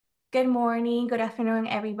Good morning, good afternoon,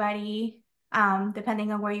 everybody,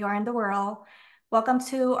 depending on where you are in the world. Welcome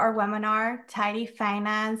to our webinar, Tidy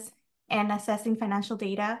Finance and Assessing Financial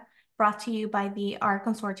Data, brought to you by the R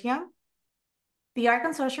Consortium. The R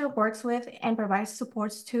Consortium works with and provides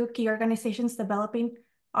supports to key organizations developing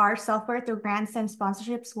R software through grants and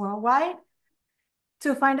sponsorships worldwide.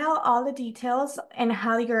 To find out all the details and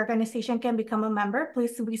how your organization can become a member,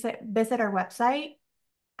 please visit our website.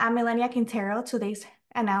 I'm Melania Quintero, today's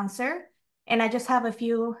announcer, and I just have a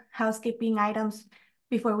few housekeeping items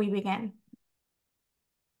before we begin.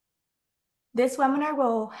 This webinar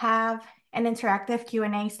will have an interactive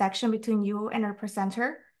Q&A section between you and our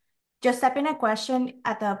presenter. Just type in a question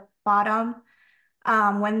at the bottom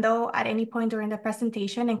window at any point during the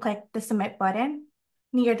presentation and click the submit button.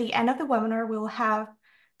 Near the end of the webinar, we will have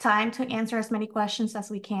time to answer as many questions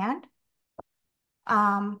as we can.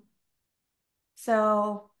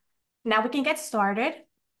 So now we can get started.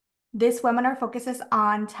 This webinar focuses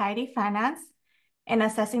on tidy finance and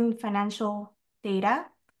assessing financial data.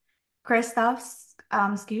 Christoph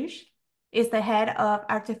Scheuch is the head of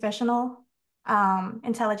artificial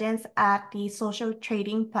intelligence at the social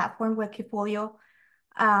trading platform Wikifolio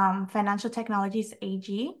Financial Technologies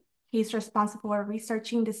AG. He's responsible for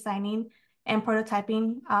researching, designing, and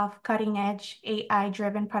prototyping of cutting-edge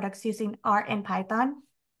AI-driven products using R and Python.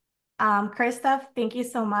 Christoph, thank you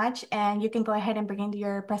so much, and you can go ahead and begin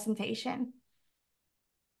your presentation.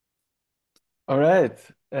 All right.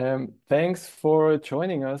 Thanks for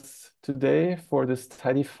joining us today for this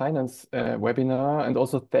Tidy Finance webinar, and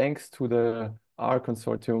also thanks to the R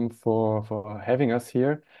Consortium for having us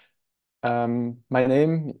here. My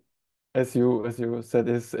name, as you said,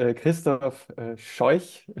 is Christoph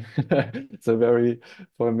Scheuch. It's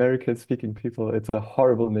for American-speaking people, it's a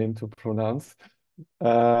horrible name to pronounce.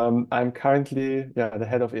 I'm currently the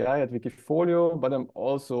head of AI at Wikifolio, but I'm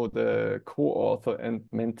also the co-author and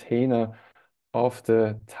maintainer of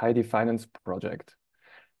the Tidy Finance project.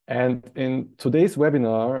 And in today's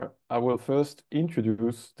webinar, I will first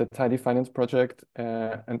introduce the Tidy Finance project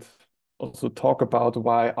and also talk about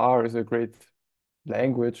why R is a great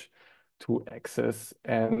language to access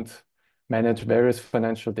and manage various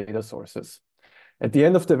financial data sources. At the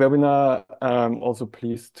end of the webinar, I'm also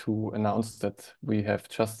pleased to announce that we have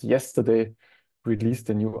just yesterday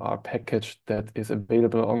released a new R package that is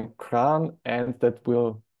available on CRAN and that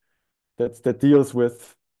deals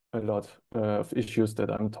with a lot of issues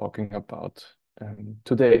that I'm talking about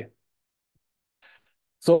today.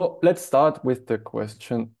 So let's start with the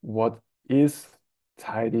question, what is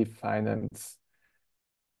Tidy Finance?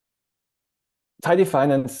 Tidy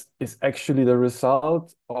Finance is actually the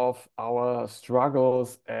result of our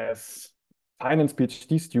struggles as finance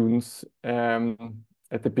PhD students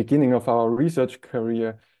at the beginning of our research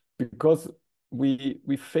career, because we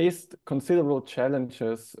faced considerable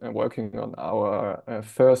challenges working on our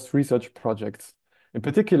first research projects. In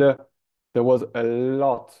particular, there was a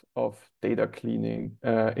lot of data cleaning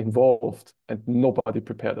involved, and nobody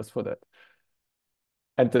prepared us for that.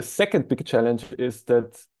 And the second big challenge is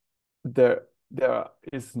that there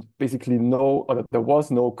was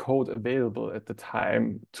no code available at the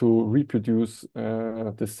time to reproduce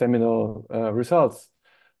the seminal results.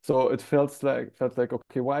 So it felt like,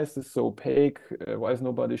 okay, why is this so opaque? Why is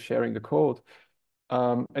nobody sharing the code?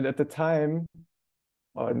 And at the time,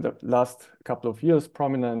 in the last couple of years,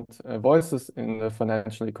 prominent voices in the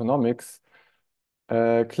financial economics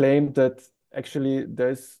claimed that actually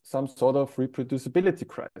there's some sort of reproducibility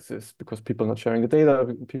crisis because people are not sharing the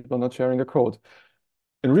data, people are not sharing the code.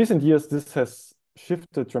 In recent years, this has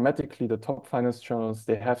shifted dramatically. The top finance journals,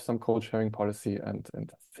 they have some code sharing policy, and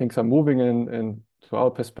things are moving in to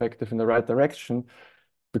our perspective in the right direction,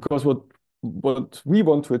 because what we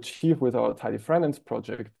want to achieve with our Tidy Finance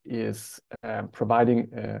project is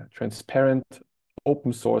providing a transparent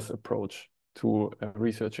open source approach to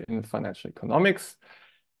research in financial economics.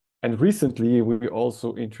 And recently, we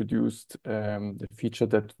also introduced the feature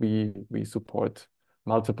that we support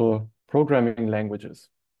multiple programming languages.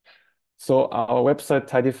 So our website,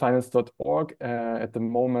 tidyfinance.org, at the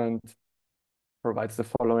moment provides the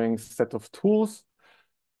following set of tools.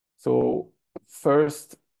 So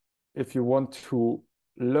first, if you want to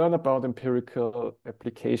learn about empirical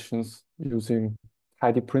applications using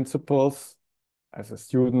tidy principles as a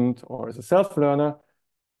student or as a self-learner,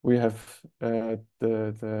 we have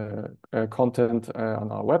the content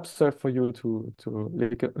on our website for you to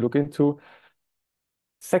look into.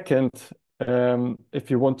 Second, if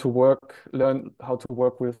you want to learn how to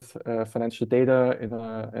work with financial data in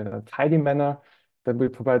a tidy manner, then we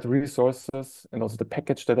provide resources and also the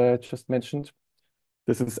package that I just mentioned.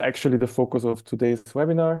 This is actually the focus of today's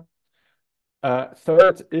webinar.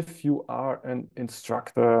 Third, if you are an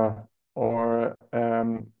instructor or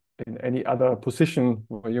in any other position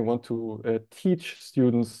where you want to teach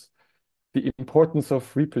students the importance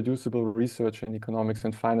of reproducible research in economics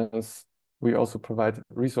and finance, we also provide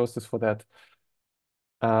resources for that.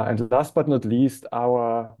 And last but not least,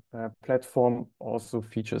 our platform also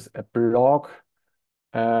features a blog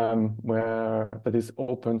where that is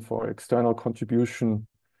open for external contribution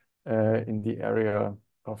in the area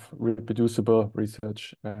of reproducible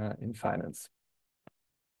research in finance.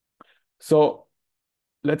 So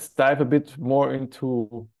let's dive a bit more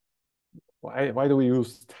into why do we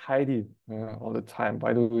use tidy all the time?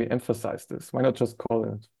 Why do we emphasize this? Why not just call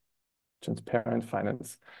it transparent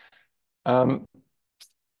finance? Um,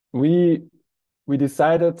 we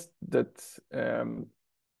decided that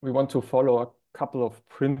we want to follow a couple of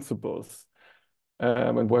principles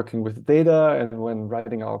when working with data and when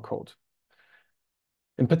writing our code.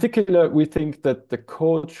 In particular, we think that the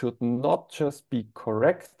code should not just be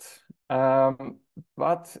correct,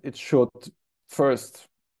 but it should first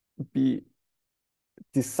be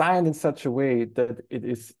designed in such a way that it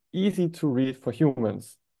is easy to read for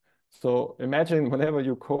humans. So imagine whenever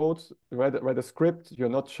you code, write a script, you're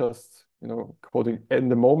not just coding in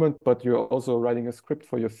the moment, but you're also writing a script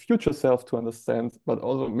for your future self to understand, but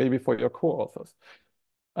also maybe for your co-authors.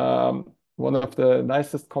 One of the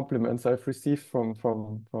nicest compliments I've received from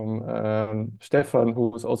Stefan, who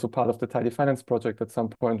was also part of the Tidy Finance project at some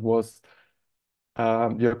point, was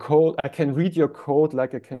your code. I can read your code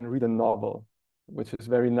like I can read a novel, which is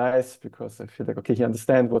very nice because I feel like, okay, he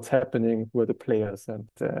understands what's happening, who are the players, and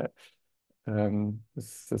I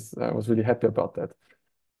was really happy about that.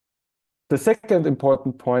 The second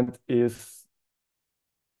important point is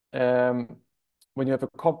when you have a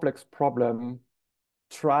complex problem,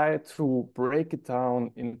 try to break it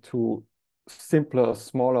down into simpler,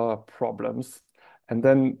 smaller problems, and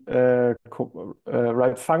then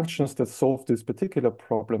write functions that solve these particular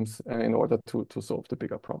problems in order to solve the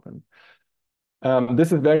bigger problem.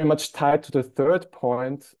 This is very much tied to the third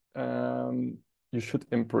point. You should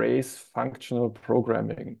embrace functional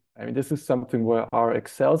programming. I mean, this is something where R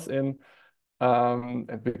excels in,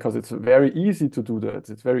 and because it's very easy to do that.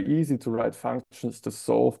 It's very easy to write functions to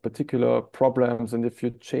solve particular problems. And if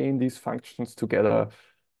you chain these functions together,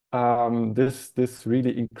 this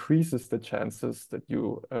really increases the chances that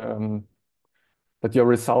that your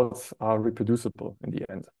results are reproducible in the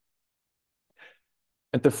end.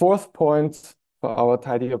 And the fourth point for our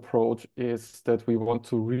tidy approach is that we want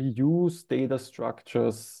to reuse data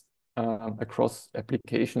structures across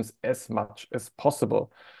applications as much as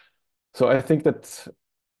possible. So I think that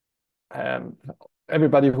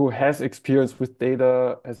everybody who has experience with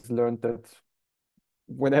data has learned that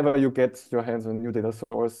whenever you get your hands on a new data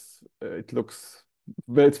source, it's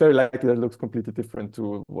very likely that it looks completely different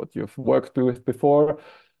to what you've worked with before.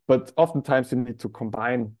 But oftentimes you need to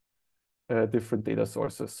combine different data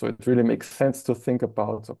sources. So it really makes sense to think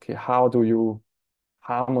about, okay, how do you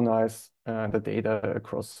harmonize the data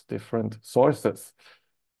across different sources?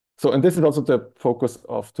 So, and this is also the focus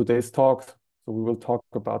of today's talk. So we will talk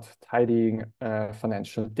about tidying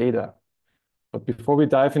financial data. But before we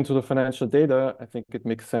dive into the financial data, I think it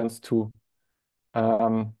makes sense to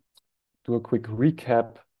do a quick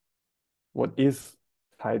recap. What is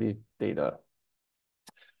tidy data?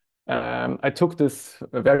 I took this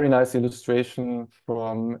very nice illustration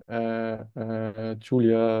from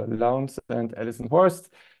Julia Lowndes and Alison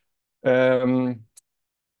Horst. And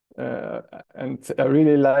I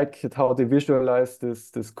really like how they visualize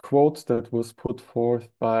this quote that was put forth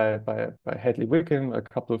by Hadley Wickham a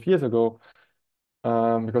couple of years ago,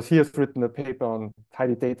 because he has written a paper on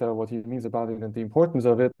tidy data, what he means about it and the importance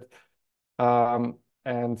of it.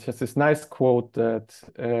 And he has this nice quote that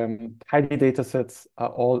tidy data sets are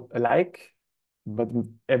all alike, but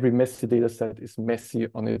every messy data set is messy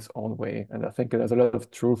on its own way. And I think there's a lot of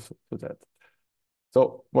truth to that.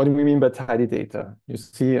 So what do we mean by tidy data? You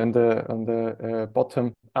see on the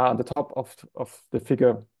bottom, on the top of the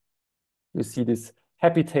figure, you see these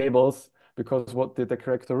happy tables, because what the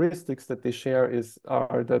characteristics that they share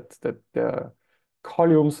are that the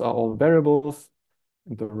columns are all variables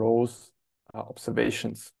and the rows are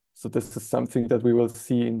observations. So this is something that we will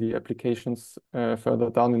see in the applications further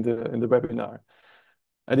down in the webinar.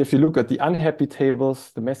 And if you look at the unhappy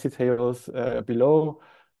tables, the messy tables below,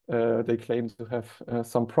 they claim to have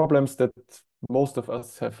some problems that most of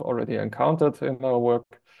us have already encountered in our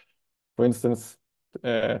work. For instance,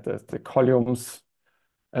 the columns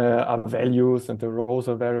are values and the rows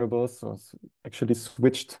are variables. So it's actually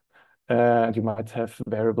switched. And you might have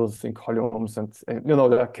variables in columns, and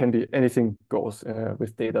that can be anything goes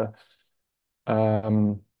with data.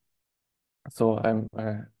 Um, so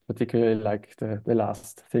I particularly like the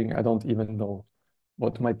last thing. I don't even know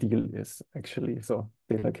what my deal is actually. So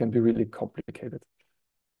data can be really complicated.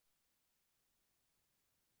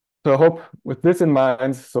 So I hope with this in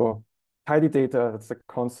mind, so tidy data, that's the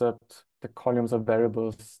concept. The columns are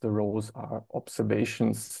variables, the rows are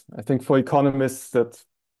observations. I think for economists, that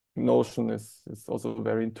notion is also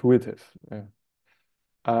very intuitive. Yeah.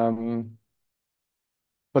 Um,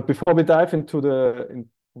 but before we dive into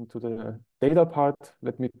into the data part,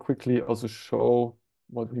 let me quickly also show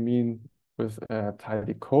what we mean with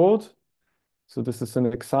tidy code. So this is an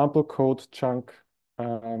example code chunk.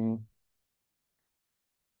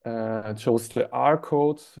 It shows the R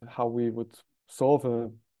code, how we would solve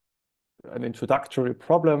an introductory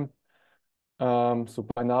problem. So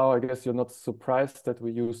by now, I guess you're not surprised that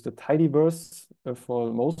we use the tidyverse for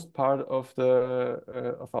the most part of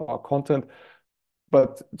of our content.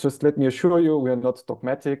 But just let me assure you, we are not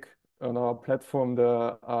dogmatic on our platform. There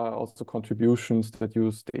are also contributions that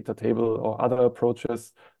use data table or other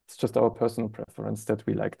approaches. It's just our personal preference that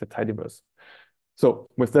we like the tidyverse. So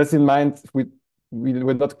with this in mind,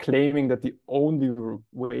 we're not claiming that the only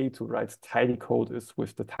way to write tidy code is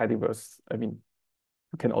with the tidyverse. I mean,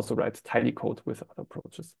 you can also write tidy code with other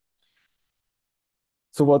approaches.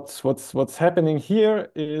 So what's happening here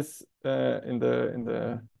is in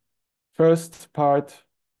the first part,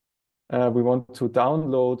 we want to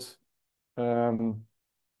download um,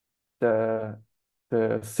 the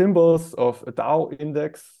symbols of a DAO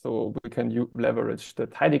index. So we can leverage the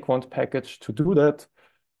tidyquant package to do that,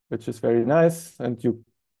 which is very nice. And you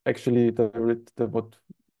actually what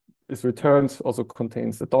is returned also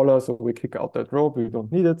contains a dollar, so we kick out that row. We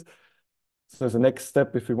don't need it. So as a next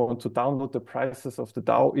step, if we want to download the prices of the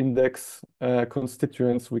DAO index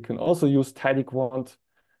constituents, we can also use tidyquant.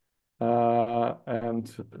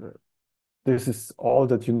 And this is all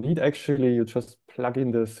that you need. Actually, you just plug in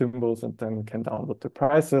the symbols and then can download the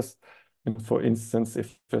prices. And for instance,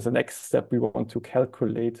 if there's a next step, we want to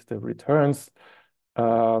calculate the returns.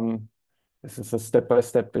 This is a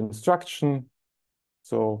step-by-step instruction.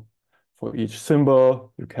 So for each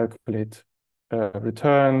symbol, you calculate a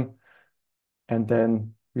return, and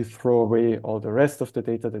then we throw away all the rest of the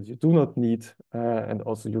data that you do not need, and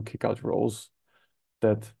also you kick out rows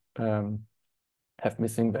that have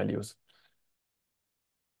missing values.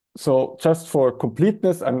 So just for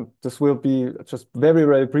completeness, and this will be just very,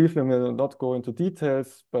 very briefly, I will not go into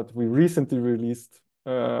details, but we recently released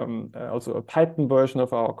also a Python version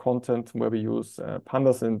of our content where we use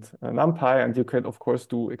pandas and NumPy, and you can, of course,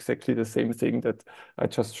 do exactly the same thing that I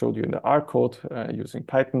just showed you in the R code using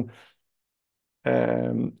Python.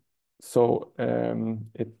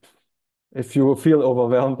 If you feel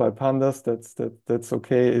overwhelmed by pandas, that's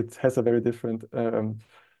okay. It has a very different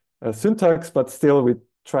syntax, but still we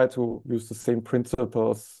try to use the same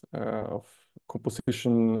principles of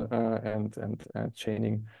composition and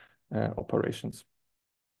chaining operations.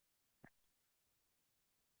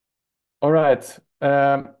 All right.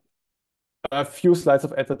 A few slides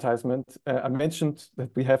of advertisement. I mentioned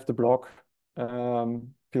that we have the blog.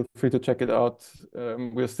 Feel free to check it out.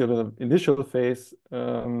 We're still in the initial phase,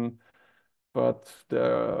 but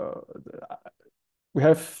we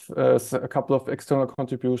have a couple of external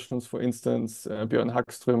contributions. For instance, Björn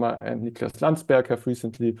Hagströmer and Niklas Landsberg have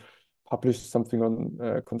recently published something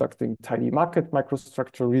on conducting tiny market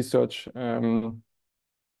microstructure research.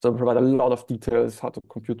 So provide a lot of details how to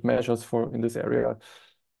compute measures in this area.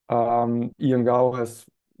 Ian Gao has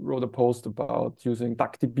wrote a post about using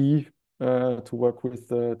DuckDB to work with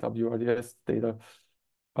the WRDS data.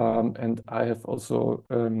 And I have also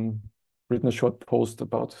written a short post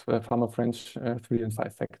about Farmer French 3 and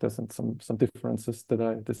 5 factors and some differences that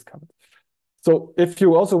I discovered. So if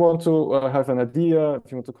you also want to have an idea,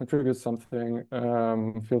 if you want to contribute something,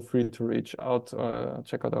 feel free to reach out,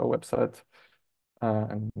 check out our website,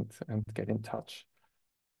 and get in touch.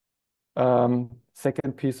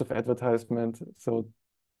 Second piece of advertisement. So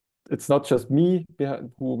it's not just me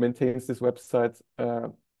who maintains this website.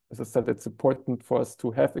 As I said, it's important for us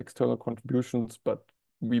to have external contributions, but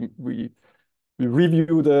we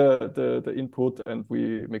review the input and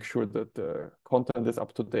we make sure that the content is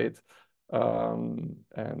up to date. And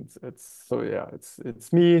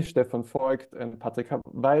it's me, Stefan Voigt, and Patrick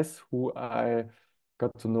Weiss, who I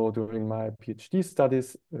got to know during my PhD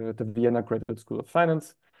studies at the Vienna Graduate School of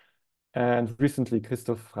Finance. And recently,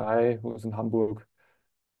 Christoph Scheuch, who is in Hamburg,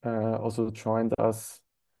 also joined us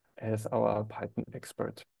as our Python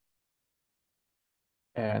expert.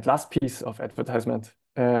 And last piece of advertisement,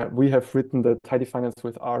 we have written the Tidy Finance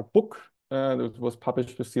with R book. It was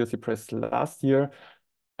published with CLC Press last year.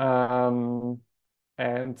 And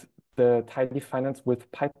the Tidy Finance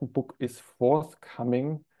with Python book is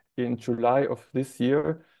forthcoming in July of this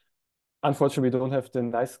year. Unfortunately, we don't have the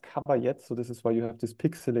nice cover yet, so this is why you have this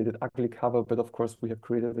pixelated, ugly cover. But of course, we have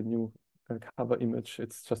created a new cover image.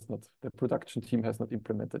 It's just not, the production team has not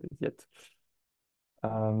implemented it yet.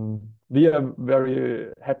 We are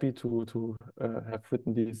very happy to have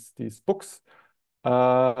written these books.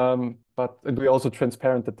 But we're also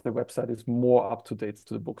transparent that the website is more up to date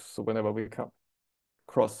to the books. So whenever we come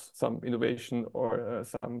across some innovation or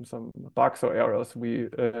some bugs or errors, we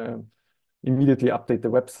immediately update the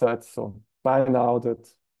website. So by now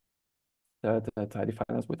that the Tidy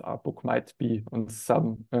Finance with our book might be on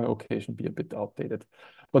some occasion be a bit outdated,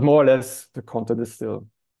 but more or less the content is still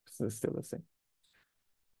the same.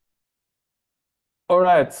 All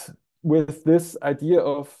right, with this idea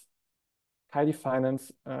of Tidy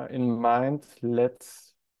Finance in mind,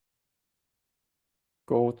 let's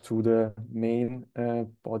go to the main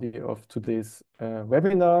body of today's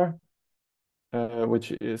webinar,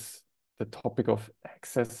 which is the topic of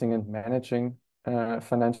accessing and managing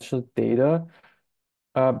financial data.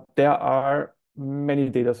 There are many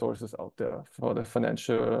data sources out there for the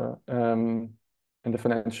financial in the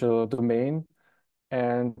financial domain,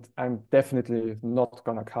 and I'm definitely not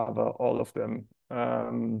gonna cover all of them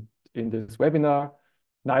in this webinar.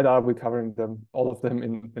 Neither are we covering them all of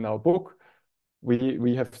them in our book.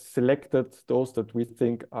 We have selected those that we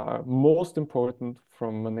think are most important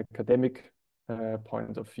from an academic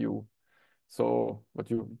point of view. So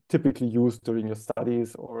what you typically use during your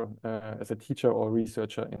studies or as a teacher or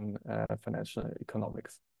researcher in financial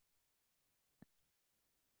economics.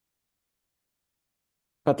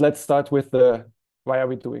 But let's start with the why are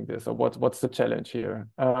we doing this, or what's the challenge here?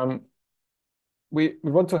 We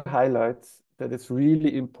want to highlight that it's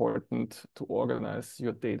really important to organize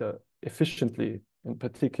your data efficiently, in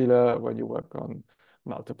particular when you work on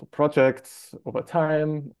multiple projects over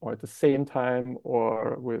time or at the same time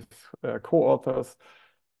or with co-authors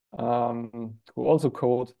who also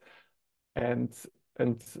code. And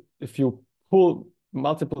if you pull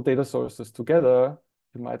multiple data sources together,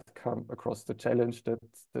 you might come across the challenge that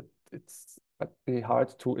it's might be hard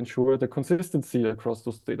to ensure the consistency across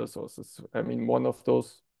those data sources. I mean, one of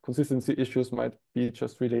those consistency issues might be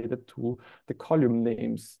just related to the column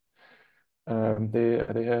names. They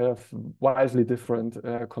have wildly different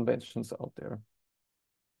conventions out there.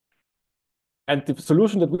 And the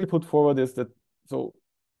solution that we put forward is that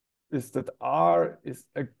R is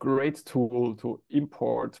a great tool to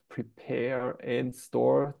import, prepare, and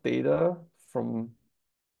store data from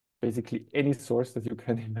basically any source that you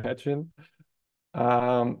can imagine.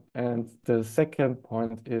 And the second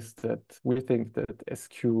point is that we think that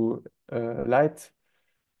SQLite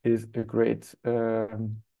is a great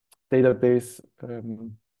database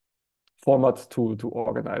format to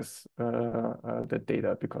organize the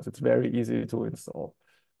data because it's very easy to install.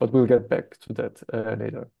 But we'll get back to that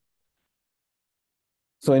later.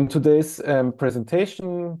 So in today's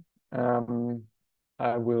presentation,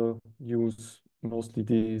 I will use mostly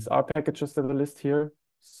these R packages that are listed here.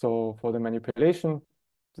 So for the manipulation,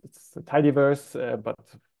 it's the tidyverse, but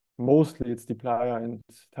mostly it's dplyr and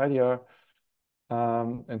tidyr.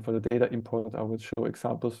 And for the data import, I will show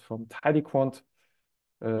examples from tidyquant.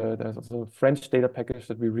 There's also a French data package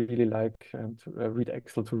that we really like, and read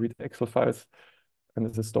Excel files. And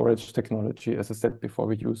as a storage technology, as I said before,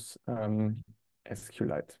 we use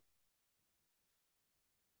SQLite.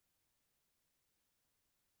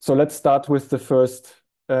 So let's start with the first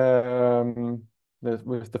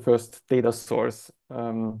data source.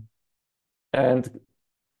 And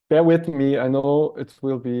bear with me. I know there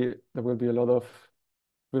will be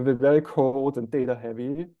very code and data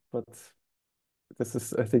heavy, but this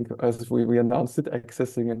is, I think, as we announced it,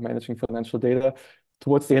 accessing and managing financial data.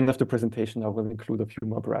 Towards the end of the presentation, I will include a few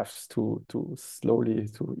more graphs to slowly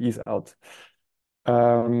ease out.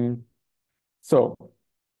 So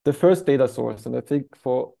the first data source, and I think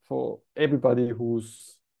for everybody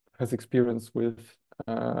has experience with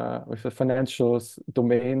the financials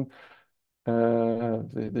domain,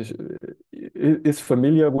 is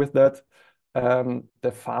familiar with that,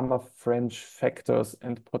 the Farmer French factors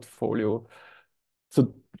and portfolio.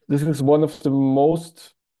 So this is one of the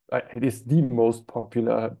most, it is the most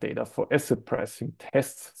popular data for asset pricing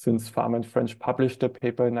tests since Farmer and French published their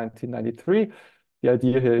paper in 1993. The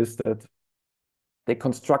idea here is that they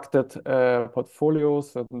constructed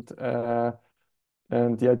portfolios, and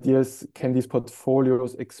the idea is, can these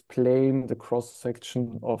portfolios explain the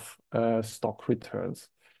cross-section of stock returns?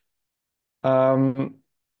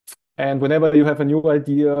 And whenever you have a new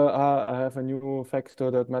idea, I have a new factor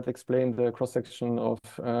that might explain the cross-section of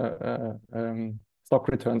stock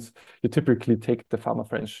returns, you typically take the Farmer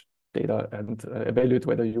French data and evaluate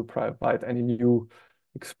whether you provide any new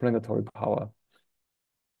explanatory power.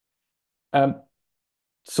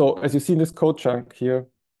 So as you see in this code chunk here,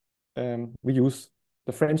 we use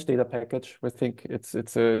the French data package. We think it's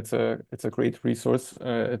a great resource.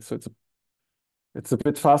 It's a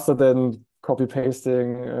bit faster than copy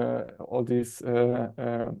pasting all these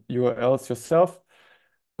URLs yourself.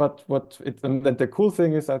 But and the cool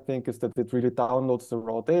thing is, I think, is that it really downloads the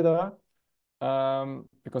raw data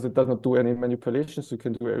because it does not do any manipulations. So you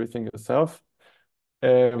can do everything yourself.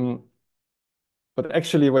 But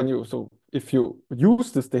actually, if you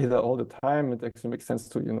use this data all the time, it actually makes sense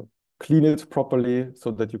to clean it properly so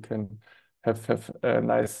that you can have a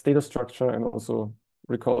nice data structure and also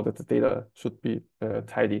recall that the data should be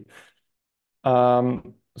tidy.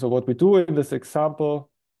 So what we do in this example,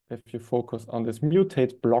 if you focus on this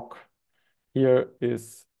mutate block here,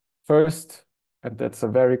 is first, and that's a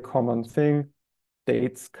very common thing,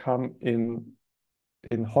 dates come in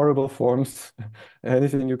horrible forms,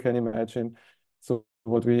 anything you can imagine. So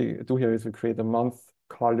what we do here is we create a month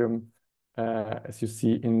column, as you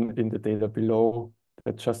see in the data below,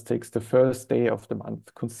 that just takes the first day of the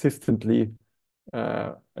month consistently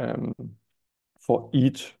for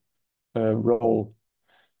each row.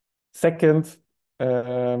 Second,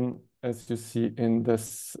 as you see in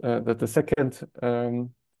this, that the second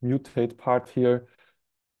mutate part here,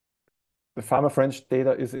 the Farmer French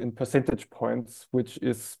data is in percentage points, which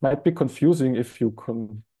might be confusing if you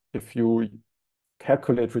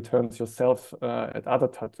calculate returns yourself with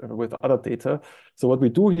other data. So what we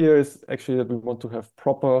do here is actually that we want to have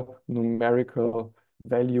proper numerical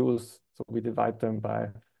values. So we divide them by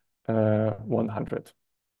 100.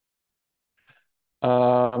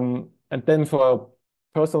 And then for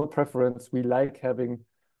personal preference, we like having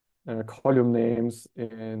column names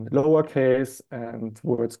in lowercase and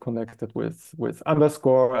words connected with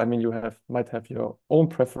underscore. I mean, might have your own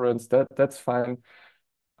preference. That's fine.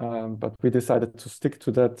 But we decided to stick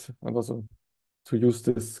to that and also to use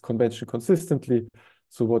this convention consistently.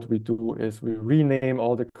 So what we do is we rename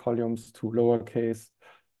all the columns to lowercase.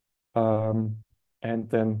 And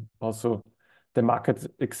then also the market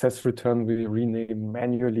excess return we rename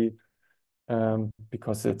manually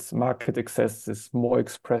because its market excess is more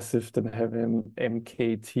expressive than having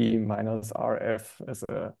MKT minus RF as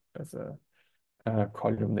a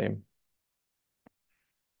column name.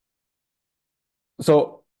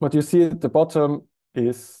 So what you see at the bottom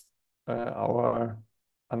is our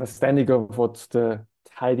understanding of what the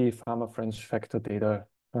tidy Farmer French factor data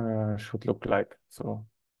should look like. So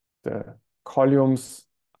the columns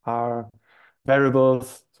are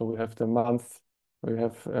variables. So we have the month, we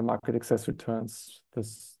have market excess returns,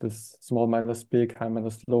 this small minus big, high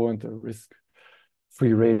minus low, and the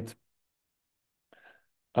risk-free rate.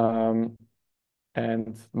 And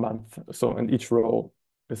month. So in each row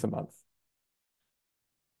is a month.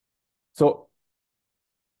 So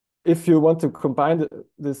if you want to combine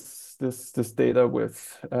this data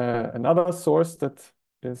with another source that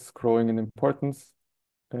is growing in importance,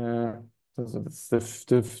 so it's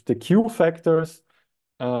the Q factors.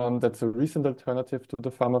 That's a recent alternative to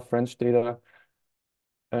the Farmer French data.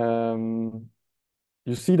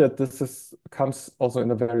 You see that this comes also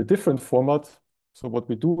in a very different format. So what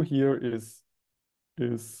we do here is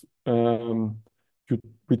we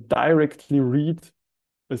directly read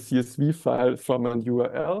a CSV file from an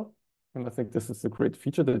URL. And I think this is a great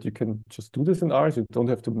feature that you can just do this in R. You don't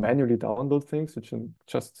have to manually download things. You can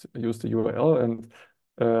just use the URL and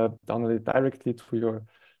download it directly to your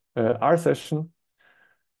R session.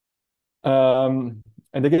 And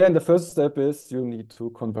again, the first step is you need to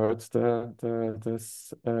convert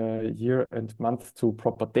this year and month to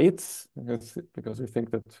proper dates because we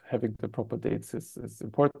think that having the proper dates is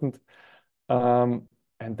important.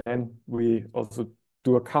 And then we also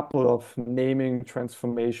do a couple of naming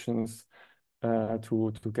transformations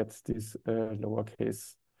to get these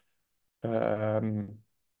lowercase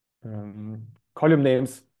column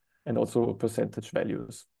names and also percentage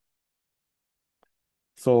values.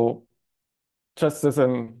 So just as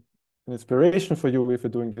an inspiration for you, if you're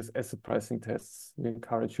doing these asset pricing tests, we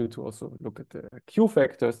encourage you to also look at the Q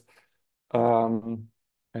factors. And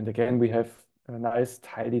again, we have a nice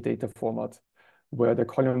tidy data format where the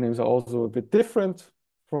column names are also a bit different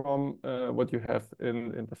from what you have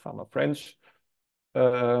in the Farmer French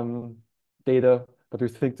data. But we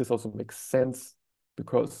think this also makes sense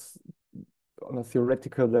because on a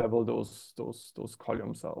theoretical level, those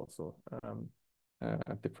columns are also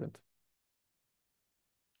different.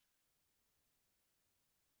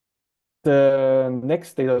 The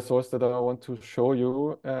next data source that I want to show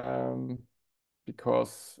you,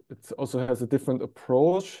 because it also has a different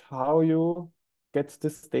approach how you get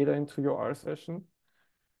this data into your R session,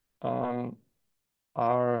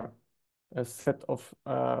 are a set of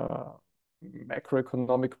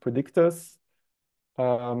macroeconomic predictors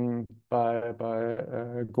by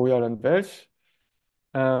Goyal and Welch.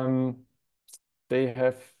 They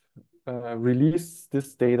have released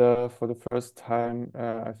this data for the first time,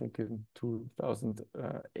 I think in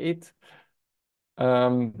 2008.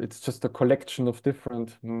 It's just a collection of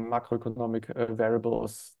different macroeconomic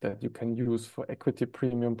variables that you can use for equity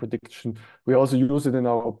premium prediction. We also use it in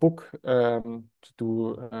our book to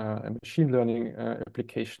do a machine learning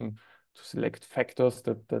application to select factors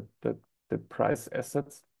that price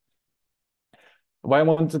assets. Why I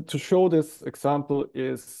wanted to show this example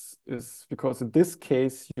is because in this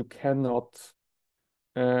case, you cannot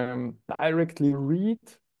directly read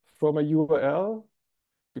from a URL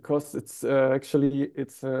because it's actually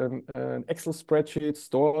an Excel spreadsheet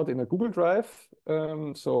stored in a Google Drive.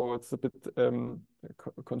 So it's a bit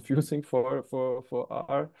confusing for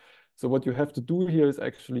R. So what you have to do here is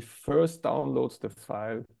actually first download the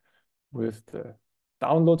file with the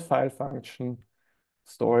download file function,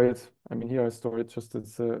 store it. I mean, here I store it just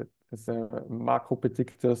as a macro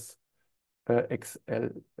predictors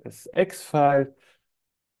XLSX file.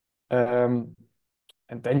 And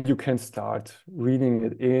then you can start reading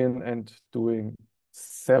it in and doing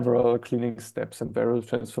several cleaning steps and variable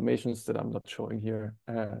transformations that I'm not showing here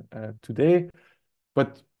today.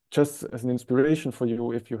 But just as an inspiration for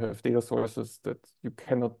you, if you have data sources that you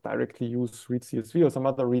cannot directly use read CSV or some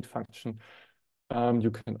other read function,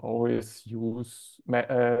 you can always use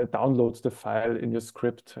download the file in your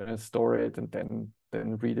script, store it, and then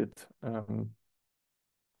read it.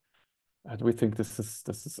 And we think this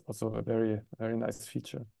is also a very nice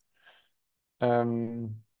feature.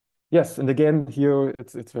 Yes, and again here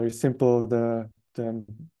it's very simple.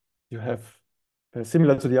 You have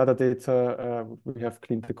similar to the other data, we have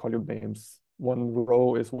cleaned the column names. One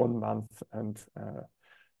row is 1 month, and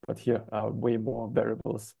but here are way more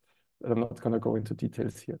variables. I'm not going to go into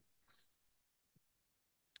details here.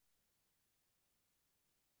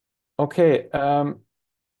 Okay,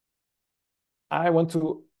 I want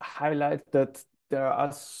to highlight that there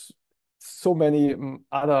are so many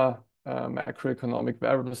other macroeconomic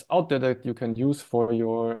variables out there that you can use for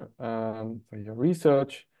your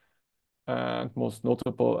research. And most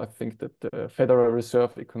notable, I think that the Federal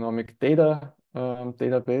Reserve Economic Data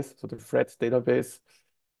database, so the FRED database,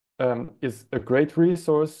 is a great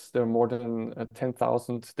resource. There are more than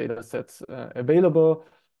 10,000 data sets available.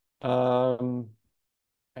 And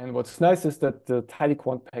what's nice is that the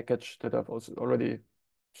tidyquant package that I've also already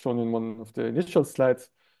shown in one of the initial slides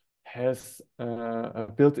has a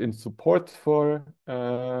built-in support for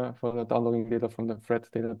the downloading data from the FRED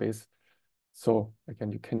database. So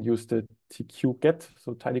again, you can use the TQ get,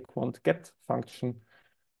 so tidyquant get function,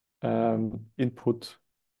 input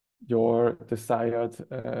your desired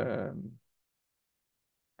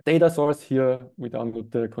data source. Here we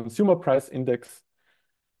download the consumer price index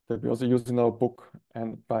that we also use in our book,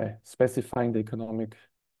 and by specifying the economic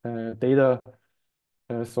data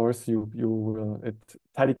source,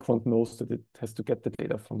 tidyquant knows that it has to get the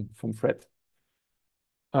data from FRED.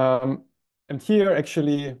 And here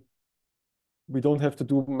actually we don't have to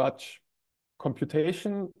do much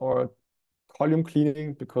computation or column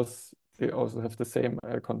cleaning because they also have the same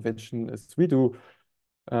convention as we do.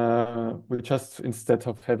 We just, instead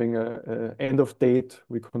of having a end of date,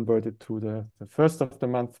 we convert it to the first of the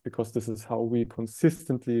month, because this is how we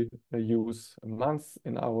consistently use a month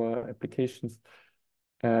in our applications.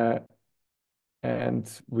 And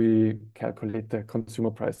we calculate the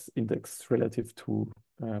consumer price index relative to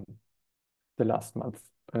the last month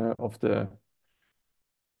of the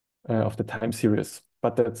time series.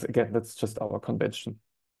 But that's just our convention.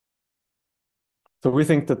 So we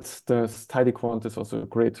think that the tidyquant is also a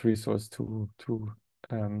great resource to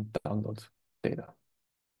download data.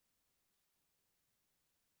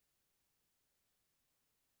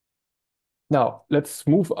 Now let's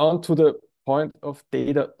move on to the point of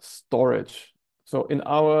data storage. So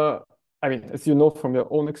I mean, as you know from your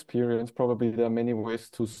own experience, probably there are many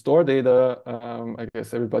ways to store data. I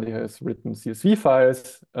guess everybody has written CSV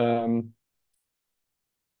files.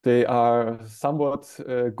 They are somewhat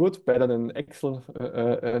good, better than Excel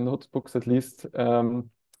notebooks at least.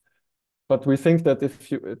 But we think that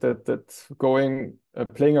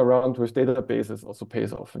playing around with databases also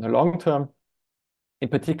pays off in the long term, in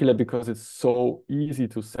particular because it's so easy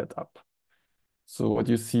to set up. So what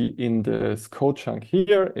you see in this code chunk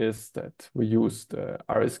here is that we use the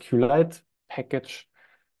RSQLite package,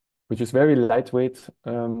 which is very lightweight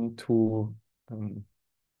to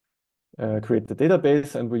create the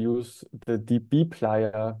database, and we use the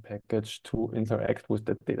dbplyr package to interact with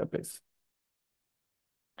the database.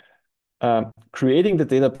 Creating the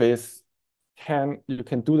database, you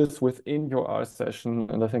can do this within your R session,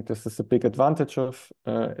 and I think this is a big advantage of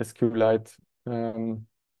SQLite,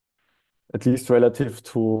 at least relative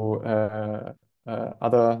to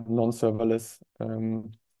other non-serverless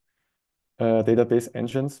database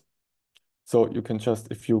engines. So you can just,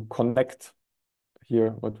 if you connect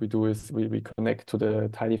here, what we do is we connect to the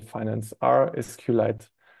Tidy Finance R SQLite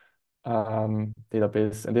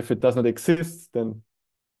database, and if it does not exist, then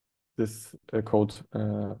this code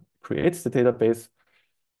creates the database.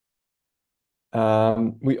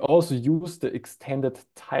 We also use the extended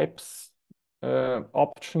types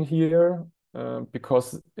option here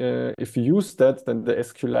because if you use that, then the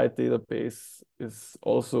SQLite database is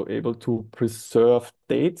also able to preserve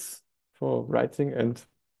dates for writing and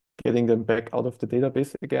getting them back out of the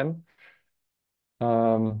database again.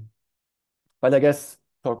 But I guess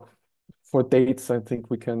for dates, I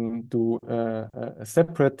think we can do a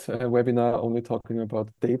separate webinar only talking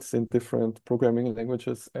about dates in different programming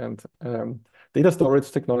languages and data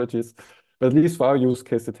storage technologies. But at least for our use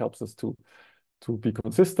case, it helps us to be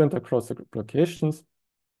consistent across applications.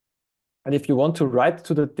 And if you want to write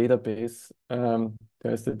to the database,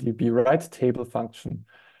 there's the db_write table function.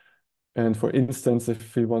 And for instance,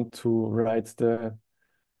 if we want to write the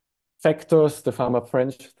factors, the Farmer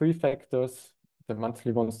French 3 factors, the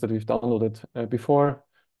monthly ones that we've downloaded before,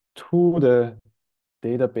 to the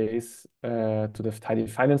database, to the Tidy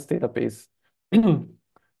Finance database,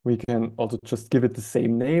 we can also just give it the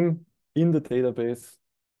same name in the database,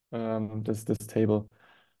 this table.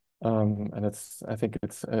 And I think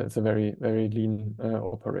it's a very, very lean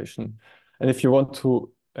operation. And if you want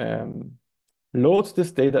to load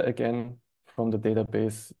this data again from the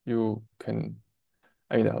database, you can,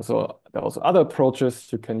 there are also other approaches.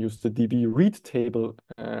 You can use the db_read table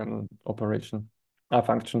operation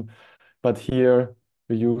function, but here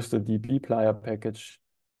we use the dbplyr package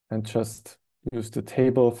and just use the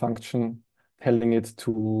table function, telling it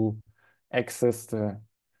to access the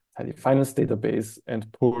Tidy Finance database and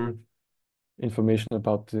pull information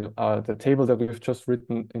about the table that we've just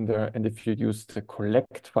written in there. And if you use the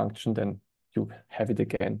collect function, then you have it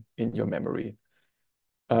again in your memory.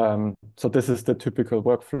 So this is the typical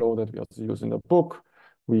workflow that we also use in the book.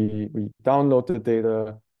 We download the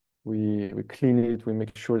data, we clean it, we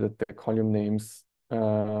make sure that the column names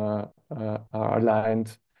are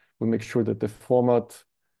aligned, we make sure that the format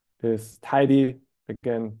is tidy.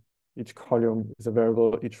 Again, each column is a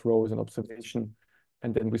variable, each row is an observation,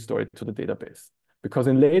 and then we store it to the database. Because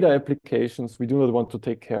in later applications, we do not want to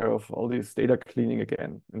take care of all this data cleaning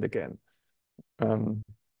again and again.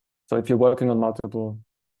 So if you're working on multiple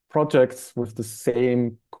projects with the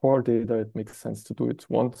same core data, it makes sense to do it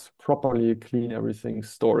once, properly clean everything,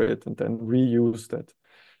 store it, and then reuse that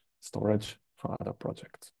storage for other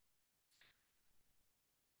projects.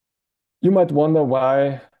 You might wonder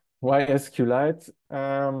why SQLite.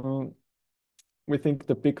 We think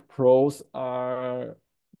the big pros are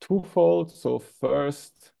twofold. So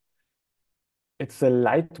first, it's a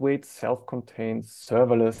lightweight, self-contained,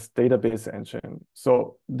 serverless database engine.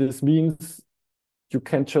 So this means you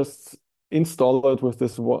can just install it with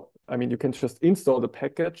this one. I mean, you can just install the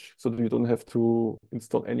package so that you don't have to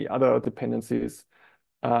install any other dependencies.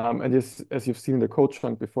 And this, as you've seen in the code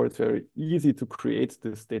chunk before, it's very easy to create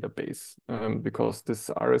this database because this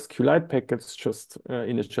RSQLite package just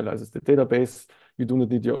initializes the database. You do not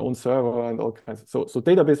need your own server and all kinds of, so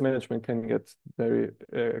database management can get very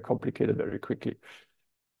complicated very quickly.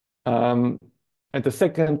 And the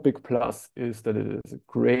second big plus is that it is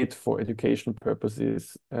great for education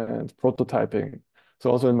purposes and prototyping.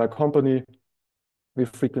 So also in my company, we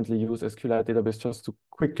frequently use SQLite database just to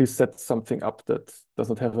quickly set something up that does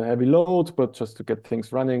not have a heavy load, but just to get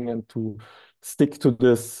things running and to stick to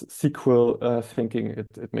this SQL thinking.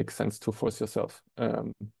 It makes sense to force yourself.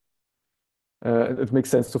 It makes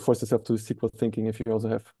sense to force yourself to SQL thinking if you also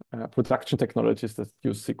have production technologies that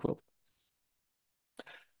use SQL.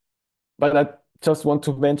 But I just want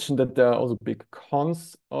to mention that there are also big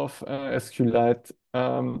cons of SQLite.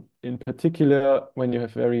 In particular, when you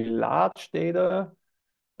have very large data,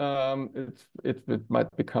 it might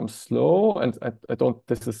become slow, and I don't.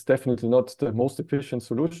 This is definitely not the most efficient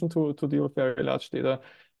solution to deal with very large data.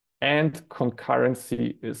 And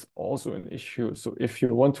concurrency is also an issue. So if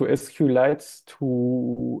you want to SQLite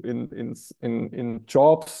in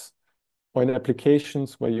jobs or in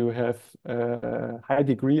applications where you have a high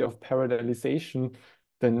degree of parallelization,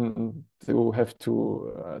 then you have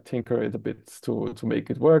to tinker it a bit to make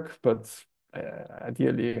it work. But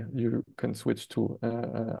ideally, you can switch to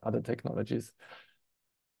other technologies.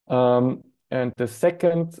 And the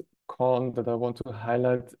second con that I want to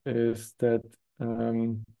highlight is that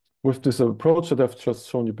with this approach that I've just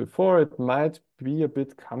shown you before, it might be a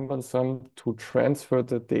bit cumbersome to transfer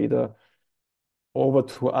the data over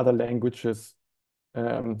to other languages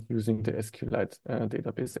using the SQLite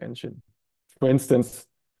database engine. For instance,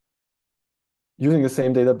 using the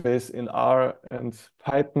same database in R and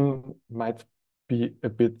Python might be a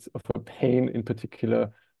bit of a pain, in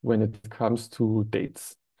particular when it comes to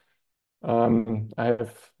dates. I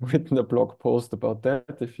have written a blog post about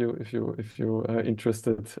that. If you are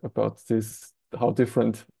interested about this, how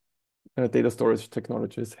different data storage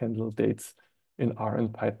technologies handle dates in R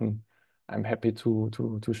and Python, I'm happy to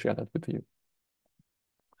share that with you.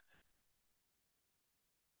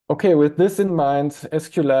 Okay, with this in mind,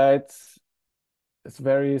 SQLite is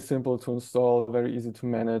very simple to install, very easy to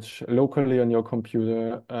manage locally on your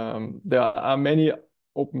computer. There are many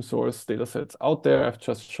open source datasets out there. I've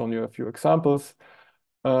just shown you a few examples.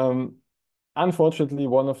 Unfortunately,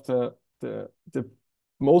 one of the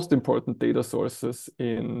most important data sources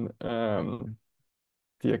in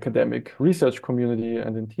the academic research community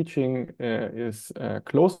and in teaching is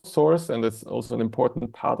closed source, and it's also an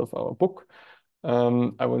important part of our book.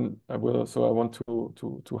 So I want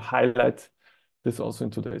to highlight this also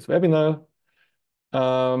in today's webinar.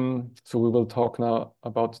 So we will talk now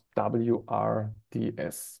about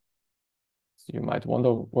WRDS. So you might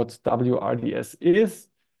wonder what WRDS is.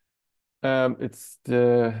 It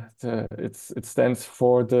stands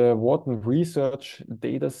for the Wharton Research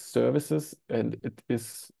Data Services, and it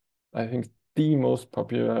is, I think, the most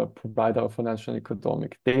popular provider of financial and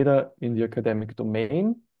economic data in the academic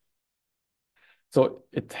domain. So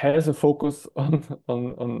it has a focus on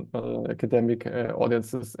academic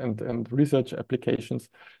audiences and research applications.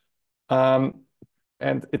 And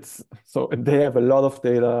they have a lot of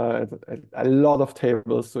data, a lot of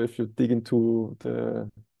tables. So if you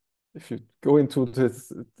go into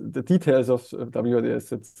the details of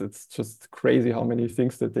WRDS, it's just crazy how many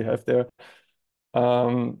things that they have there.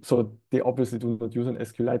 So they obviously do not use an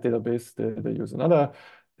SQLite database. They use another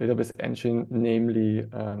database engine, namely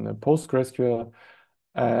PostgreSQL.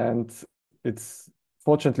 And it's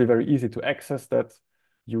fortunately very easy to access that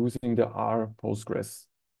using the R Postgres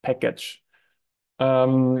package.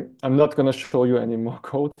 I'm not going to show you any more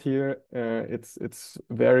code here. It's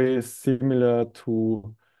very similar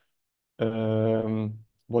to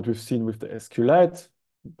what we've seen with the SQLite,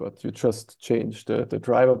 but you just change the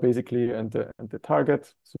driver basically and the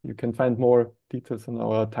target. So you can find more details on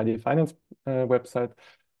our Tidy Finance website.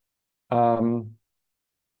 And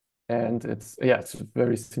it's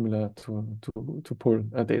very similar to pull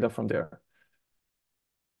data from there.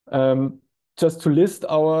 Just to list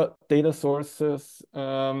our data sources,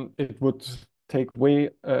 it would take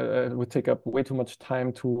up way too much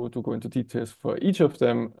time to go into details for each of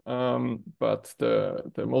them. But the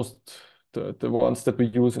ones that we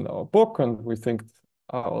use in our book and we think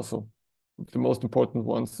are also the most important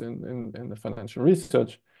ones in the financial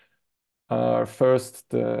research are first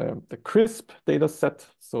the CRISP data set.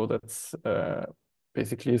 So that's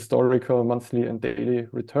basically historical monthly and daily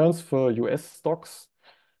returns for US stocks.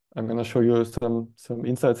 I'm going to show you some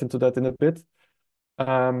insights into that in a bit.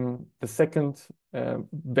 The second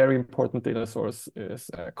very important data source is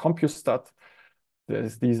Compustat.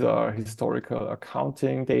 These are historical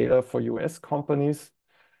accounting data for US companies.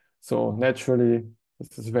 So naturally,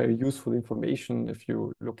 this is very useful information if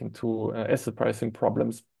you look into asset pricing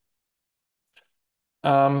problems.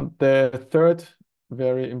 The third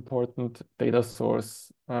very important data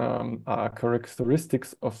source are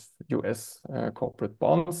characteristics of US corporate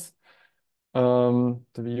bonds that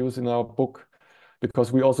we use in our book,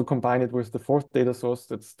 because we also combine it with the fourth data source,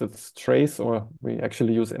 that's trace, or we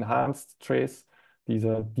actually use enhanced trace. These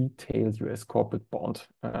are detailed US corporate bond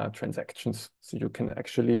transactions. So you can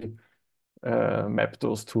actually map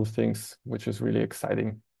those two things, which is really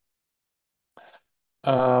exciting.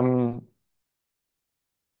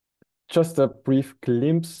 Just a brief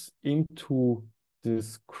glimpse into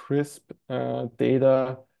this CRISP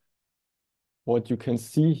data. What you can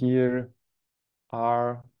see here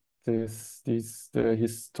are the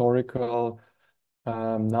historical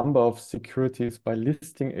number of securities by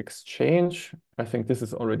listing exchange. I think this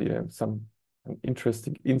is already an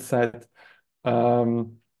interesting insight. So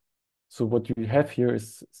what you have here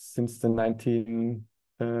is since the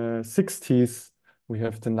 1960s, We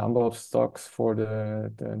have the number of stocks for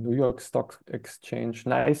the New York Stock Exchange,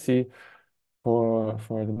 NYSE, for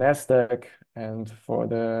the NASDAQ, and for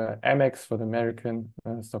the Amex, for the American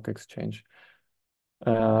Stock Exchange.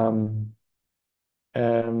 And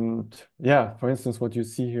yeah, for instance, what you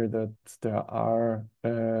see here, that there are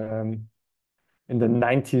in the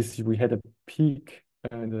 90s, we had a peak.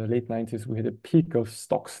 In the late 90s, we had a peak of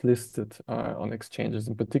stocks listed on exchanges,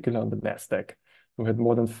 in particular on the NASDAQ. We had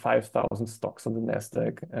more than 5,000 stocks on the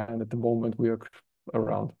NASDAQ, and at the moment we are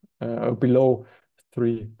around below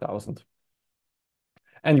 3,000.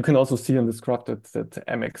 And you can also see on this graph that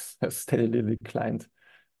Amex has steadily declined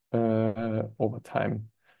over time.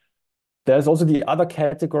 There's also the other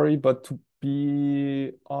category, but to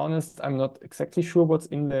be honest, I'm not exactly sure what's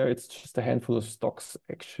in there. It's just a handful of stocks,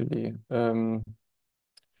 actually.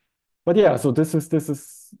 But yeah, so this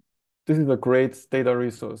is a great data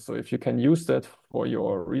resource. So if you can use that for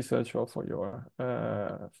your research or for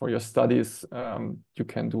your studies, you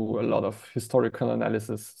can do a lot of historical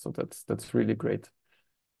analysis. So that's really great.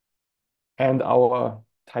 And our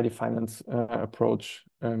tidy finance approach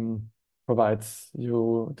provides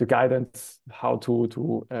you the guidance how to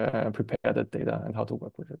prepare that data and how to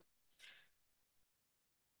work with it.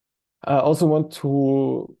 I also want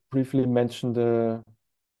to briefly mention the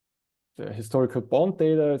historical bond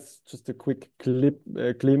data. It's just a quick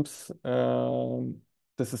glimpse.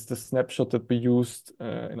 This is the snapshot that we used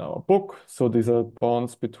in our book. So these are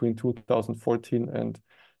bonds between 2014 and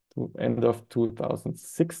the end of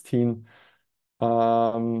 2016.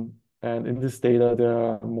 And in this data, there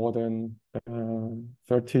are more than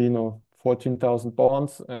 13 or 14,000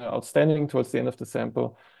 bonds outstanding towards the end of the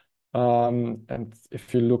sample. And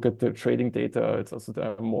if you look at the trading data, it's also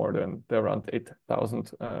there are around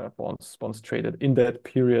 8,000 bonds traded in that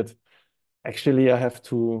period. Actually, we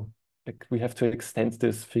have to extend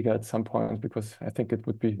this figure at some point because I think it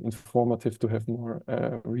would be informative to have more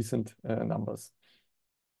recent numbers.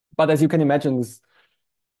 But as you can imagine,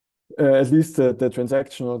 at least the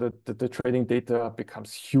transactional, the trading data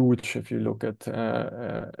becomes huge if you look at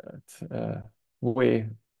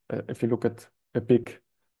if you look at a big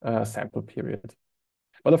sample period.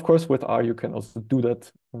 But of course, with R, you can also do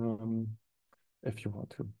that if you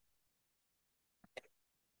want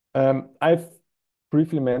to. I've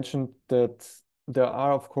briefly mentioned that there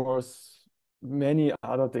are, of course, many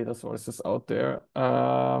other data sources out there.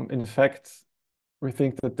 In fact, we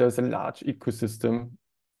think that there's a large ecosystem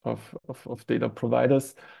of data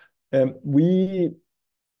providers. When we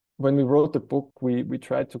wrote the book, we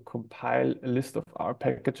tried to compile a list of R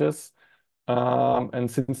packages. And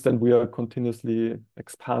since then, we are continuously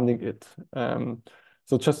expanding it.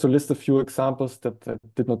 So just to list a few examples that I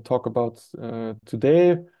did not talk about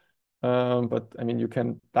today, but I mean, you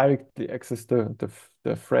can directly access the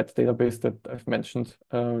FRED database that I've mentioned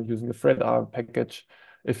using the FRED-R package.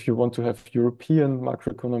 If you want to have European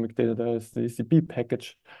macroeconomic data, there is the ECB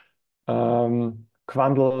package.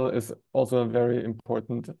 Quandl is also a very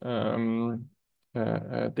important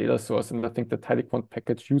data source, and I think the TidyQuant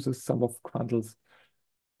package uses some of Quandl's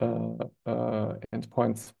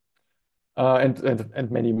endpoints,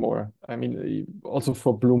 and many more. I mean, also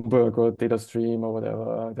for Bloomberg or DataStream or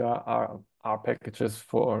whatever, there are R packages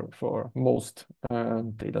for most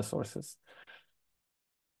data sources.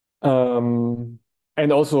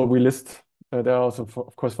 And also we list there are also,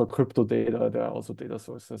 of course, for crypto data, there are also data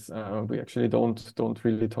sources. We actually don't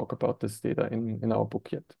really talk about this data in our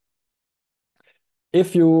book yet.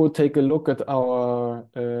 If you take a look at our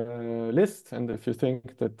list, and if you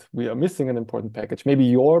think that we are missing an important package, maybe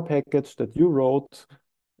your package that you wrote,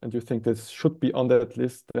 and you think this should be on that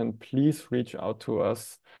list, then please reach out to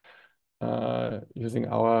us using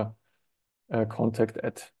our contact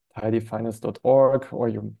at tidyfinance.org, or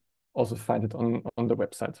you also find it on the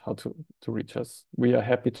website how to reach us. We are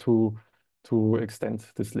happy to extend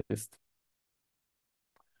this list.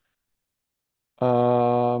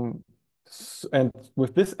 And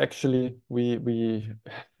with this, actually, we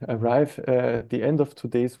arrive at the end of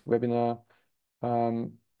today's webinar. I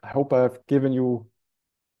hope I've given you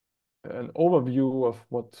an overview of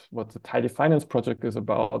what the Tidy Finance project is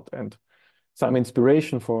about and some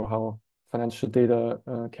inspiration for how financial data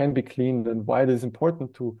can be cleaned and why it is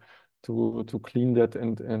important to clean that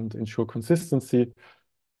and ensure consistency.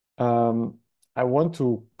 I want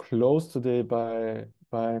to close today by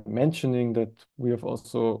mentioning that we have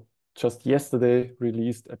also just yesterday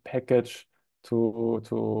released a package to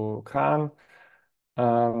Khan,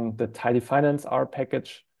 the Tidy Finance R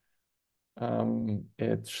package. The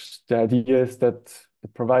idea is that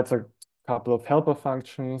it provides a couple of helper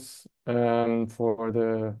functions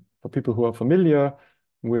for people who are familiar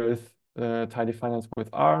with tidy finance with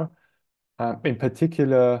R. In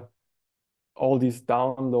particular, all these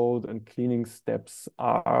download and cleaning steps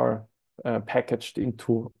are packaged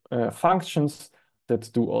into functions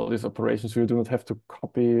that do all these operations. So you do not have to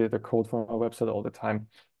copy the code from our website all the time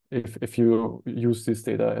if you use this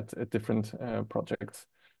data at different projects.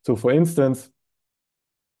 So for instance,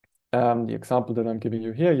 the example that I'm giving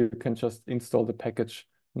you here, you can just install the package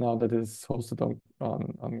now that is hosted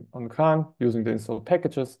on Khan using the install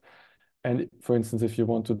packages. And for instance, if you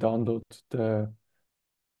want to download the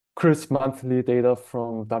Chris monthly data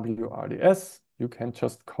from WRDS, you can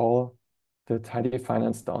just call the tidy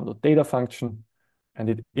finance download data function, and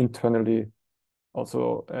it internally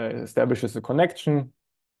also establishes a connection.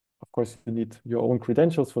 Of course, you need your own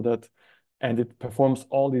credentials for that, and it performs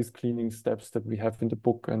all these cleaning steps that we have in the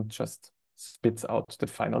book and just spits out the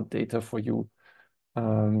final data for you.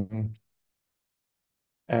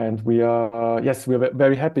 And we are, yes, we are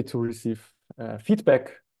very happy to receive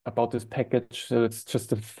feedback about this package. So it's just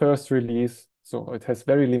the first release, so it has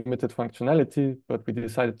very limited functionality, but we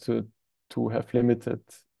decided to have limited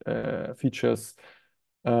features.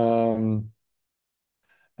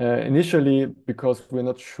 Initially, because we're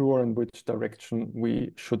not sure in which direction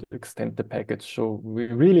we should extend the package. So we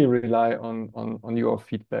really rely on your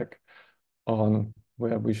feedback on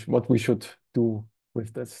what we should do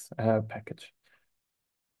with this package.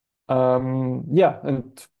 Yeah,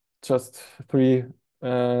 and just three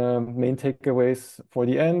main takeaways for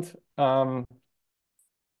the end.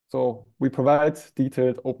 So we provide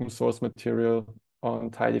detailed open source material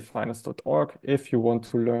on tidyfinance.org if you want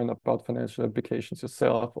to learn about financial applications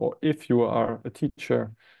yourself, or if you are a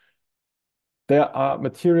teacher. There are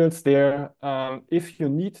materials there. If you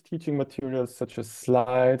need teaching materials such as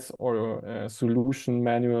slides or solution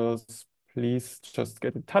manuals, please just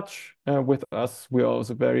get in touch with us. We're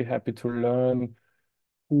also very happy to learn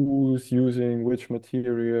who's using which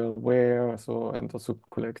material, where, so, and also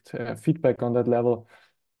collect feedback on that level.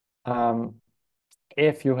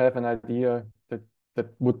 If you have an idea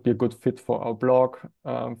that would be a good fit for our blog,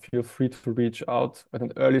 feel free to reach out at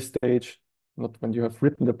an early stage, not when you have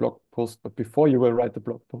written the blog post, but before you will write the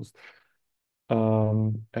blog post.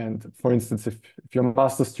 And for instance, if you're a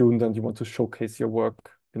master student and you want to showcase your work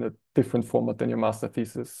in a different format than your master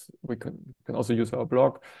thesis, we can also use our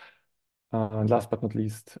blog. And last but not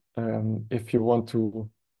least, if you want to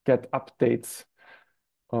get updates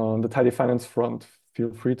on the tidy finance front,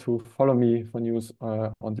 feel free to follow me for news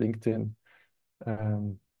on LinkedIn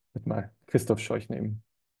with my Christoph Scheuch name.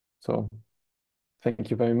 So thank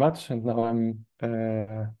you very much. And now I'm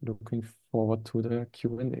looking forward to the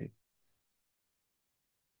Q&A.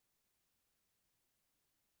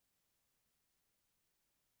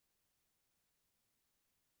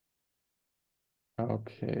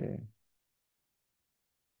 Okay.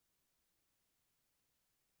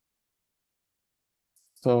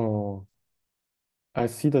 So I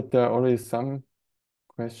see that there are already some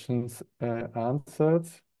questions answered.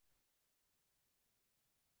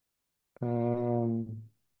 And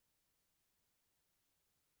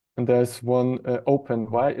there's one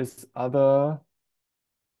open. Why does other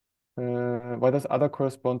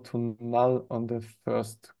correspond to null on the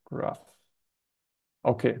first graph?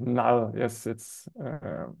 Okay, null. Yes, it's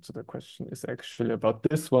so the question is actually about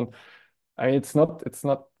this one. It's not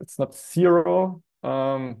zero.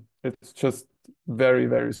 It's just very,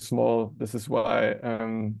 very small. This is why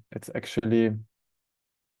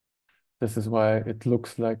it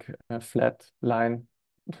looks like a flat line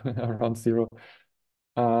around zero.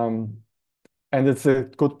 And it's a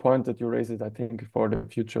good point that you raise it. I think for the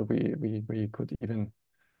future, we could even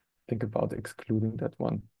think about excluding that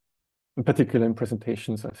one. In particular in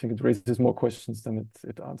presentations, I think it raises more questions than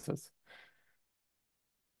it answers.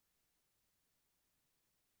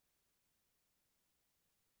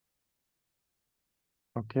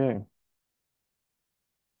 Okay.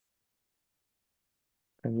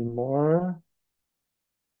 Any more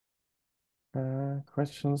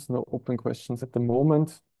questions? No open questions at the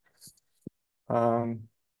moment.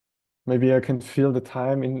 Maybe I can fill the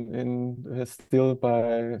time in still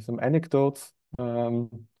by some anecdotes.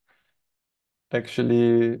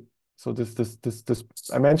 Actually, so this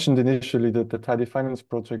I mentioned initially that the tidy finance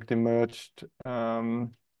project emerged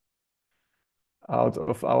out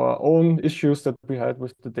of our own issues that we had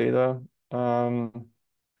with the data.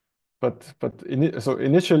 So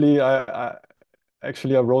initially, I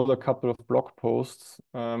actually wrote a couple of blog posts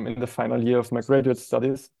in the final year of my graduate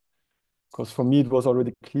studies, because for me it was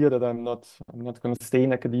already clear that I'm not going to stay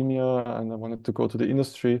in academia, and I wanted to go to the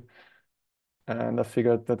industry. And I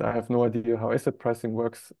figured that I have no idea how asset pricing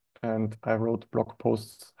works. and I wrote blog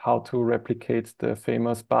posts how to replicate the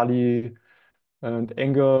famous Bali and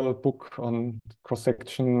Engel book on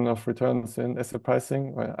cross-section of returns in asset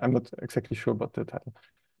pricing. Well, I'm not exactly sure about the title.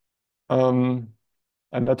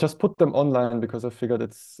 And I just put them online because I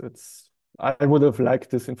figured I would have liked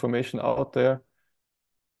this information out there.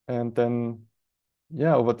 And then,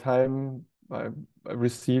 yeah, over time, I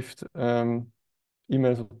received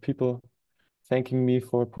emails of people thanking me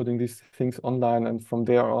for putting these things online. And from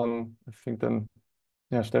there on, I think then,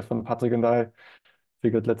 yeah, Stefan, Patrick, and I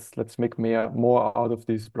figured let's make more out of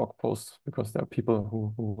these blog posts because there are people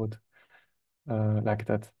who would like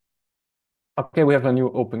that. Okay, we have a new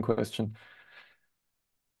open question.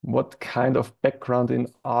 What kind of background in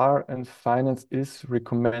R and finance is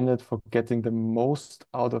recommended for getting the most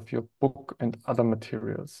out of your book and other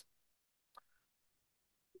materials?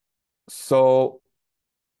 So,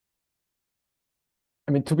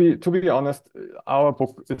 I mean, to be honest, our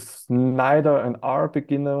book is neither an R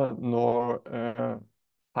beginner nor a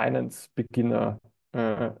finance beginner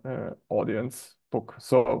audience book.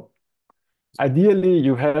 So ideally,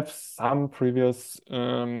 you have some previous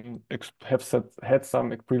had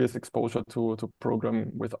some previous exposure to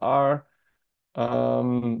programming with R,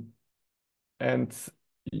 um, and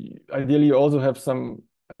ideally you also have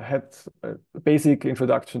had a basic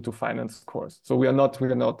introduction to finance course. So we are not,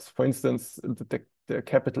 for instance, the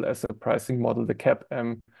capital asset pricing model, the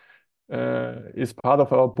CAPM, is part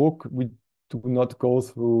of our book. We do not go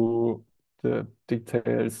through the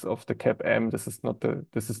details of the CAPM. This is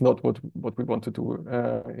not what we want to do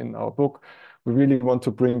in our book. We really want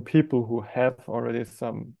to bring people who have already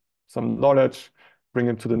some knowledge, bring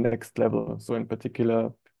them to the next level. So in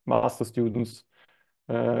particular, master students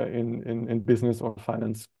in business or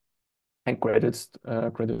finance and graduate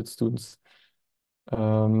students.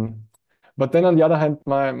 Um, but then on the other hand,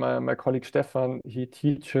 my colleague Stefan, he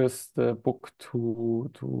teaches the book to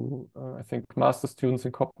I think master students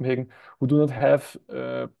in Copenhagen who do not have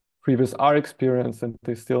previous R experience, and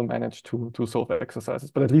they still manage to solve exercises,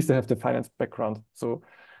 but at least they have the finance background. So,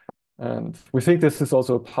 and we think this is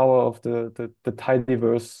also a power of the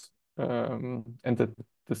tidyverse, and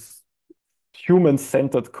this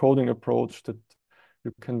human-centered coding approach, that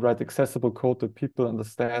you can write accessible code that people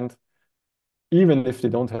understand even if they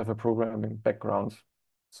don't have a programming background.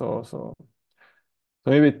 So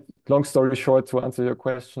maybe long story short, to answer your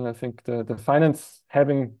question, I think the finance,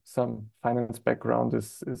 having some finance background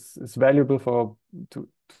is valuable to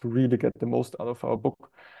really get the most out of our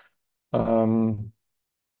book. And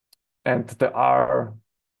the R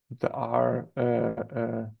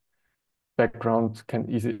background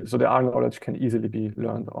so the R knowledge can easily be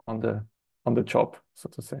learned on the job, so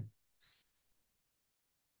to say.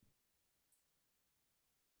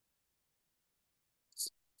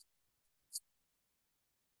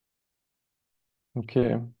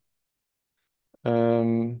 Okay.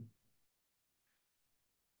 Um,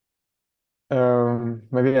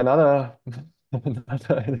 Maybe another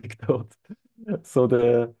another anecdote. So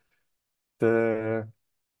the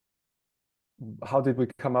how did we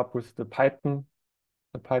come up with the Python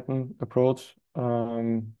approach?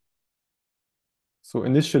 So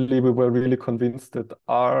initially we were really convinced that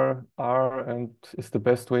R and is the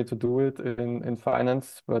best way to do it in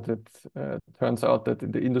finance, but it turns out that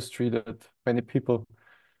in the industry that many people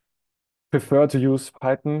prefer to use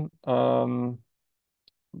Python.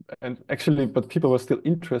 And actually, but people were still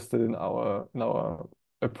interested in our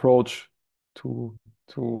approach to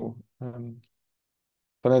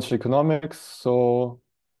financial economics. So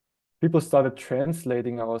people started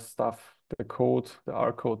translating our stuff, the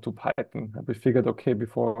R code, to Python. And we figured, okay,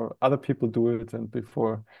 before other people do it and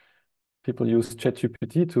before people use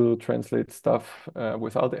ChatGPT to translate stuff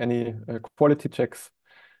without any quality checks,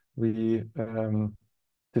 we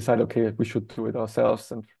decide, okay, we should do it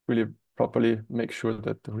ourselves and really properly make sure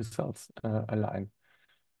that the results align.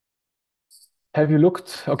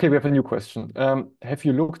 Okay, we have a new question. Have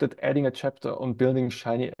you looked at adding a chapter on building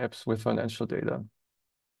Shiny apps with financial data?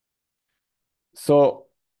 So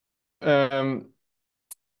um,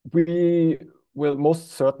 we will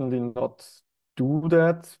most certainly not do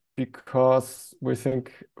that because we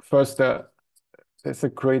think first there's a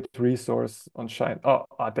great resource on Shiny.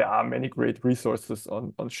 There are many great resources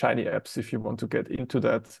on Shiny apps if you want to get into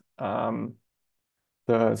that.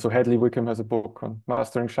 So Hadley Wickham has a book on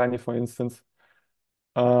mastering Shiny, for instance.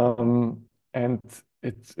 And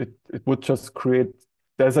it would just create.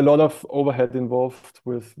 There's a lot of overhead involved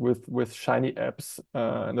with Shiny apps,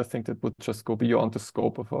 and I think that would just go beyond the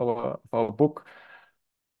scope of our book.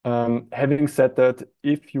 Having said that,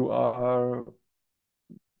 if you are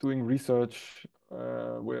doing research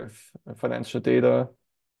with financial data,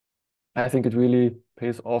 I think it really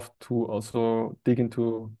pays off to also dig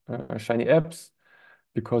into Shiny apps,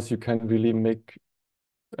 because you can really make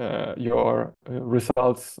your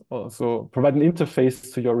results, also provide an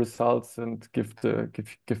interface to your results, and give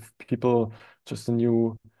people just a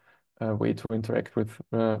new way to interact with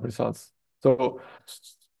results. So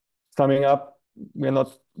summing up, we're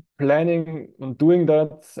not planning on doing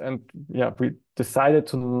that, and yeah, we decided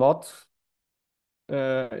to not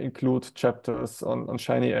include chapters on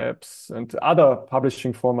Shiny apps and other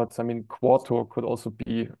publishing formats. I mean, Quarto could also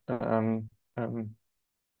be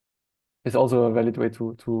is also a valid way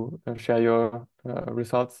to share your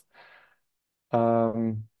results.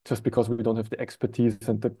 Just because we don't have the expertise,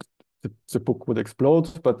 and the book would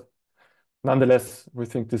explode, but nonetheless, we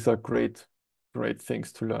think these are great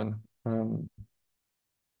things to learn.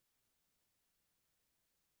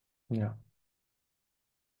 Yeah.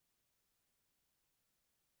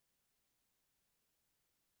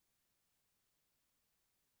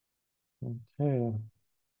 Okay.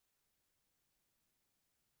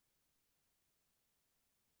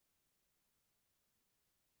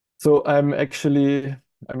 So I'm actually,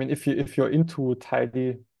 I mean, if you're into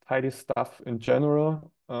tidy stuff in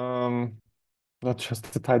general, not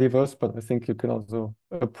just the tidyverse, but I think you can also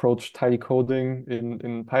approach tidy coding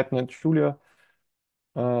in Python and Julia.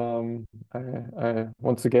 I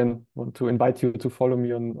once again want to invite you to follow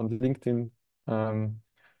me on LinkedIn,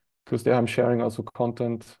 because there I'm sharing also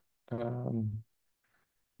content in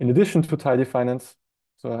addition to Tidy Finance.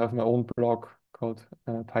 So I have my own blog called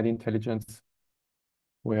Tidy Intelligence,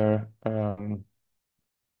 where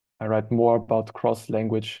I write more about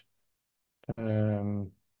cross-language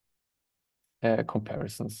um,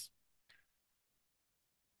 comparisons.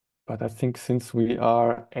 But I think since we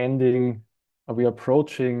are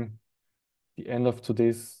approaching the end of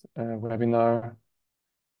today's webinar,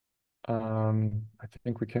 I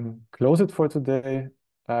think we can close it for today.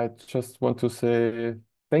 I just want to say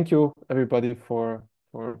thank you, everybody, for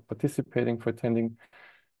participating, for attending.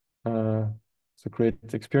 It's a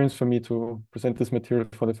great experience for me to present this material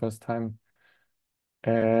for the first time.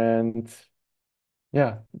 And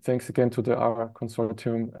yeah, thanks again to the R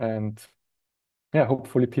consortium. And yeah,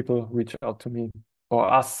 hopefully people reach out to me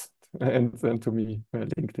or us and to me via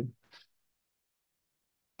LinkedIn.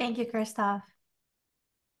 Thank you, Christoph.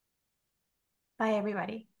 Bye,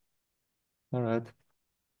 everybody. All right.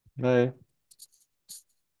 Bye.